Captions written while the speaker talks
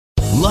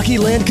Lucky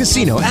Land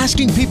Casino,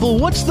 asking people,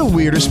 what's the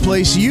weirdest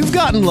place you've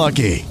gotten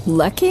lucky?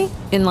 Lucky?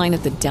 In line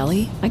at the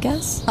deli, I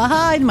guess?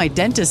 Aha, in my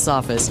dentist's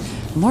office.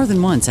 More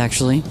than once,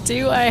 actually.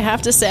 Do I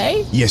have to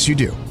say? Yes, you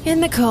do. In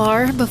the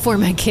car before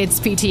my kids'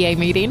 PTA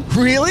meeting.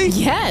 Really?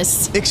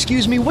 Yes.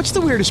 Excuse me, what's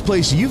the weirdest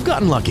place you've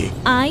gotten lucky?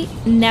 I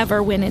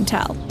never win and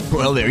tell.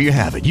 Well, there you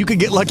have it. You can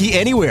get lucky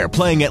anywhere,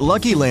 playing at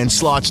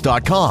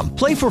LuckyLandSlots.com.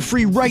 Play for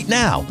free right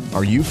now.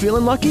 Are you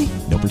feeling lucky?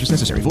 No purchase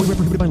necessary. Void where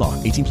prohibited by law.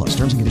 18 plus.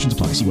 Terms and conditions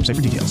apply. See website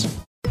for details.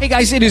 Hey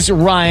guys, it is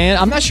Ryan.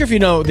 I'm not sure if you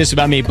know this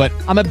about me, but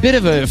I'm a bit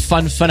of a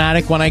fun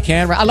fanatic when I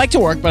can. I like to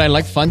work, but I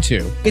like fun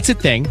too. It's a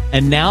thing.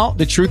 And now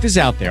the truth is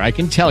out there. I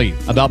can tell you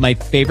about my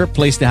favorite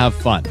place to have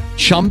fun.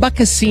 Chumba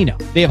Casino.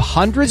 They have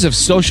hundreds of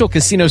social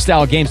casino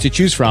style games to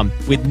choose from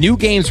with new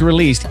games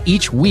released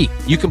each week.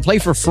 You can play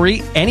for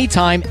free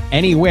anytime,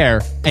 anywhere.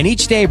 And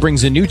each day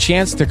brings a new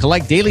chance to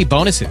collect daily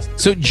bonuses.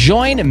 So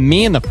join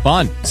me in the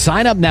fun.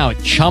 Sign up now at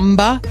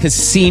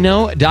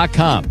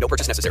ChumbaCasino.com. No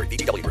purchase necessary.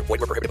 VGW Group. Void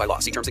where prohibited by law.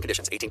 See terms and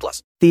conditions. 18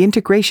 plus. The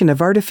integration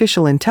of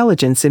artificial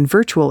intelligence in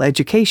virtual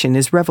education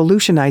is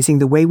revolutionizing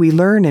the way we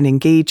learn and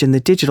engage in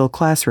the digital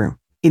classroom.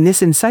 In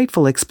this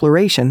insightful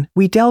exploration,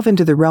 we delve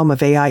into the realm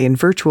of AI in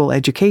virtual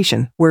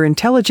education, where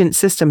intelligent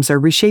systems are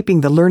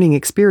reshaping the learning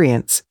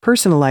experience,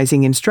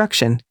 personalizing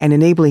instruction, and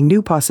enabling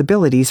new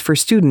possibilities for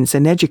students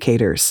and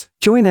educators.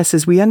 Join us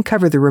as we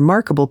uncover the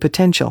remarkable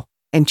potential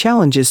and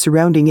challenges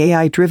surrounding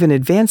AI-driven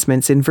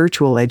advancements in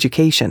virtual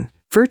education.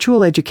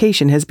 Virtual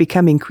education has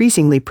become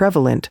increasingly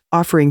prevalent,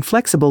 offering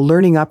flexible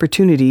learning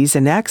opportunities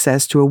and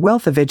access to a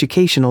wealth of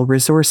educational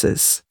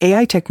resources.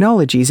 AI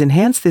technologies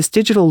enhance this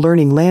digital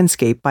learning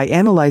landscape by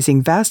analyzing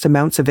vast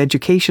amounts of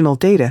educational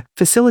data,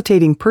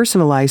 facilitating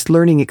personalized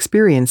learning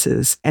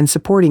experiences, and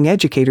supporting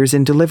educators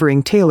in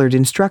delivering tailored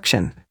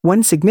instruction.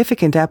 One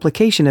significant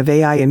application of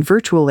AI in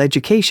virtual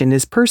education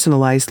is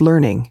personalized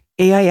learning.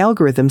 AI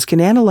algorithms can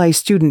analyze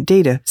student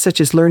data, such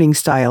as learning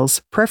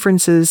styles,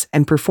 preferences,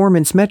 and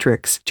performance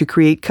metrics, to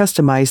create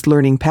customized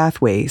learning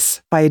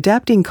pathways. By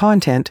adapting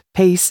content,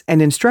 pace,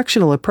 and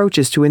instructional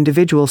approaches to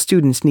individual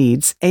students'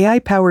 needs,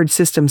 AI-powered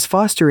systems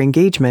foster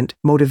engagement,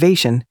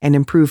 motivation, and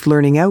improved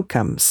learning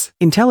outcomes.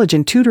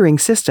 Intelligent tutoring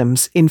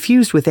systems,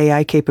 infused with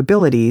AI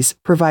capabilities,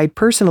 provide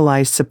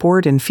personalized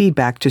support and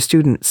feedback to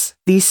students.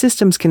 These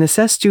systems can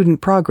assess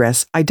student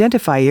progress,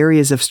 identify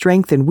areas of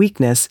strength and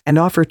weakness, and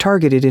offer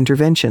targeted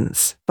interventions.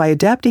 By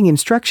adapting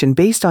instruction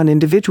based on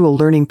individual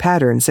learning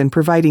patterns and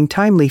providing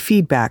timely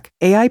feedback,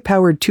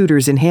 AI-powered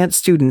tutors enhance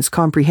students'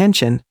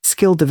 comprehension,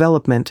 skill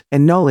development,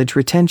 and knowledge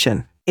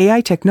retention.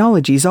 AI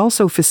technologies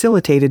also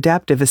facilitate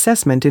adaptive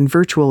assessment in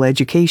virtual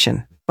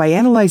education. By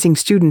analyzing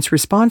students'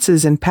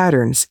 responses and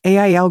patterns,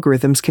 AI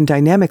algorithms can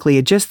dynamically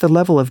adjust the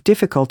level of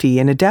difficulty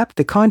and adapt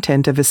the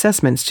content of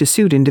assessments to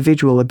suit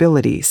individual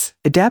abilities.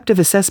 Adaptive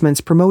assessments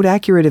promote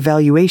accurate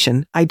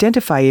evaluation,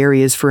 identify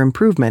areas for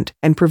improvement,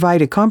 and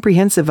provide a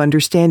comprehensive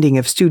understanding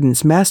of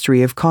students'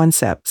 mastery of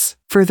concepts.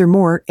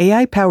 Furthermore,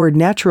 AI-powered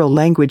natural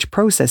language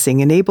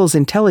processing enables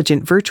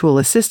intelligent virtual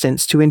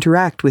assistants to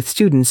interact with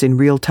students in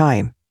real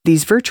time.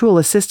 These virtual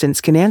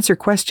assistants can answer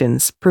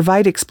questions,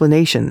 provide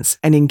explanations,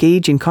 and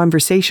engage in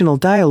conversational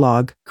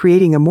dialogue,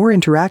 creating a more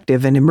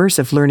interactive and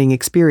immersive learning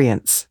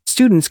experience.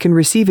 Students can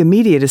receive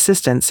immediate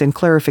assistance and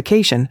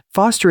clarification,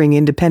 fostering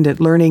independent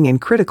learning and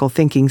critical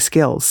thinking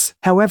skills.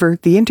 However,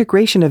 the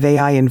integration of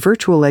AI in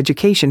virtual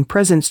education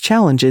presents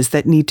challenges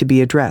that need to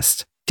be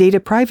addressed.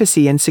 Data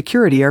privacy and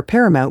security are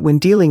paramount when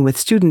dealing with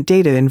student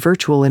data in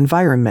virtual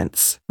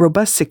environments.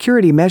 Robust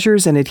security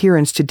measures and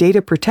adherence to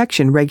data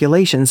protection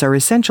regulations are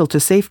essential to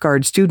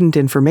safeguard student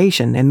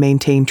information and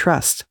maintain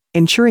trust.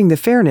 Ensuring the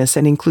fairness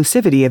and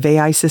inclusivity of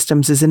AI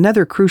systems is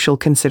another crucial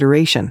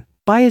consideration.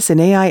 Bias in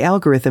AI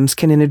algorithms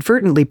can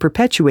inadvertently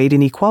perpetuate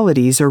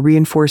inequalities or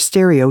reinforce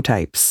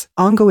stereotypes.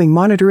 Ongoing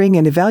monitoring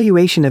and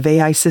evaluation of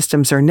AI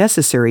systems are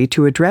necessary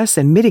to address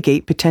and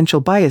mitigate potential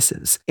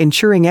biases,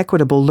 ensuring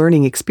equitable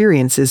learning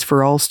experiences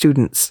for all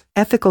students.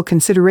 Ethical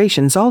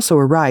considerations also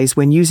arise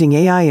when using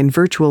AI in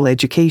virtual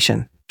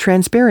education.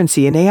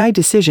 Transparency in AI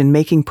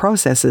decision-making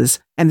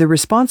processes and the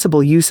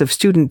responsible use of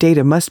student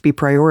data must be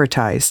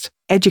prioritized.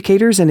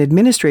 Educators and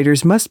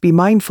administrators must be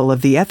mindful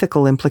of the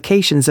ethical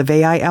implications of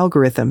AI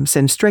algorithms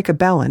and strike a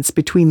balance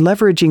between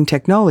leveraging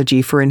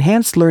technology for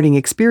enhanced learning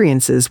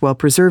experiences while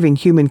preserving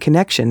human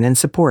connection and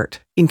support.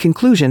 In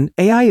conclusion,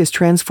 AI is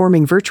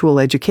transforming virtual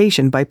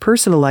education by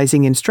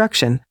personalizing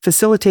instruction,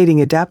 facilitating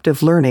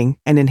adaptive learning,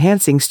 and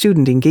enhancing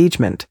student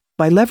engagement.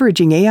 By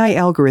leveraging AI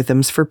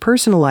algorithms for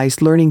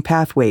personalized learning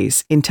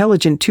pathways,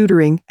 intelligent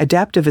tutoring,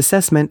 adaptive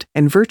assessment,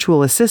 and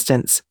virtual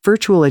assistance,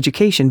 virtual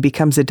education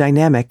becomes a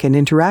dynamic and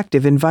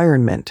interactive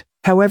environment.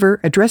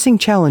 However, addressing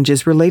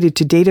challenges related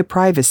to data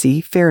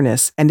privacy,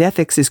 fairness, and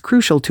ethics is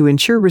crucial to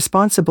ensure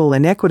responsible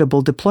and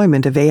equitable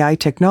deployment of AI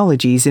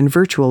technologies in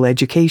virtual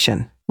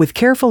education. With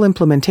careful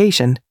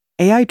implementation,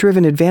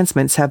 AI-driven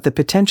advancements have the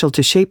potential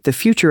to shape the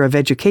future of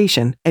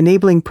education,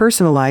 enabling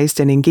personalized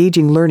and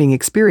engaging learning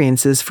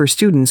experiences for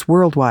students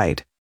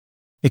worldwide.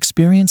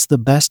 Experience the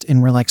best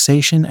in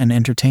relaxation and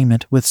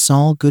entertainment with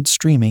Solgood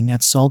streaming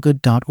at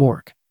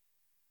solgood.org.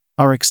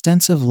 Our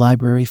extensive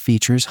library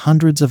features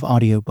hundreds of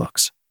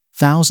audiobooks,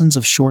 thousands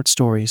of short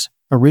stories,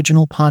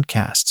 original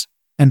podcasts,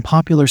 and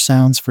popular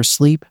sounds for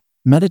sleep,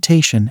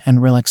 meditation,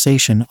 and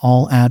relaxation,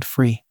 all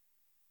ad-free.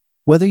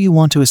 Whether you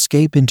want to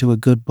escape into a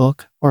good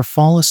book or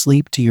fall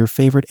asleep to your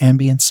favorite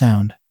ambient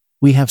sound,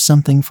 we have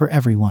something for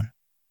everyone.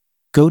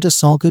 Go to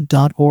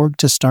solgood.org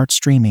to start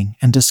streaming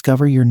and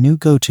discover your new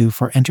go-to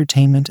for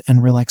entertainment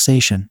and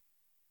relaxation.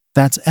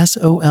 That's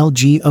solgood.org.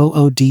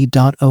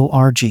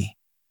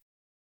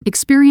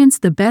 Experience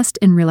the best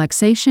in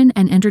relaxation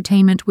and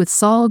entertainment with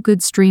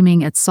Solgood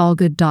streaming at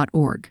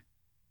solgood.org.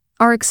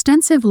 Our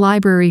extensive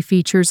library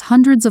features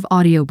hundreds of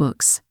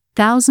audiobooks,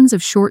 thousands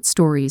of short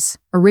stories,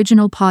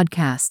 original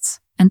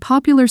podcasts, and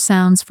popular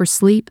sounds for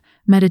sleep,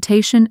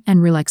 meditation,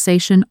 and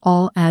relaxation,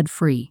 all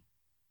ad-free.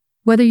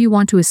 Whether you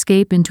want to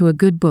escape into a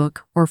good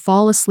book or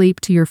fall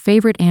asleep to your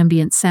favorite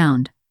ambient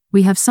sound,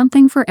 we have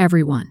something for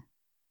everyone.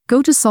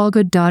 Go to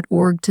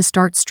solgood.org to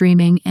start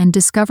streaming and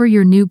discover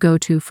your new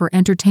go-to for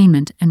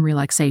entertainment and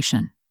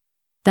relaxation.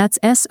 That's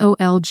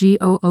solgood.org.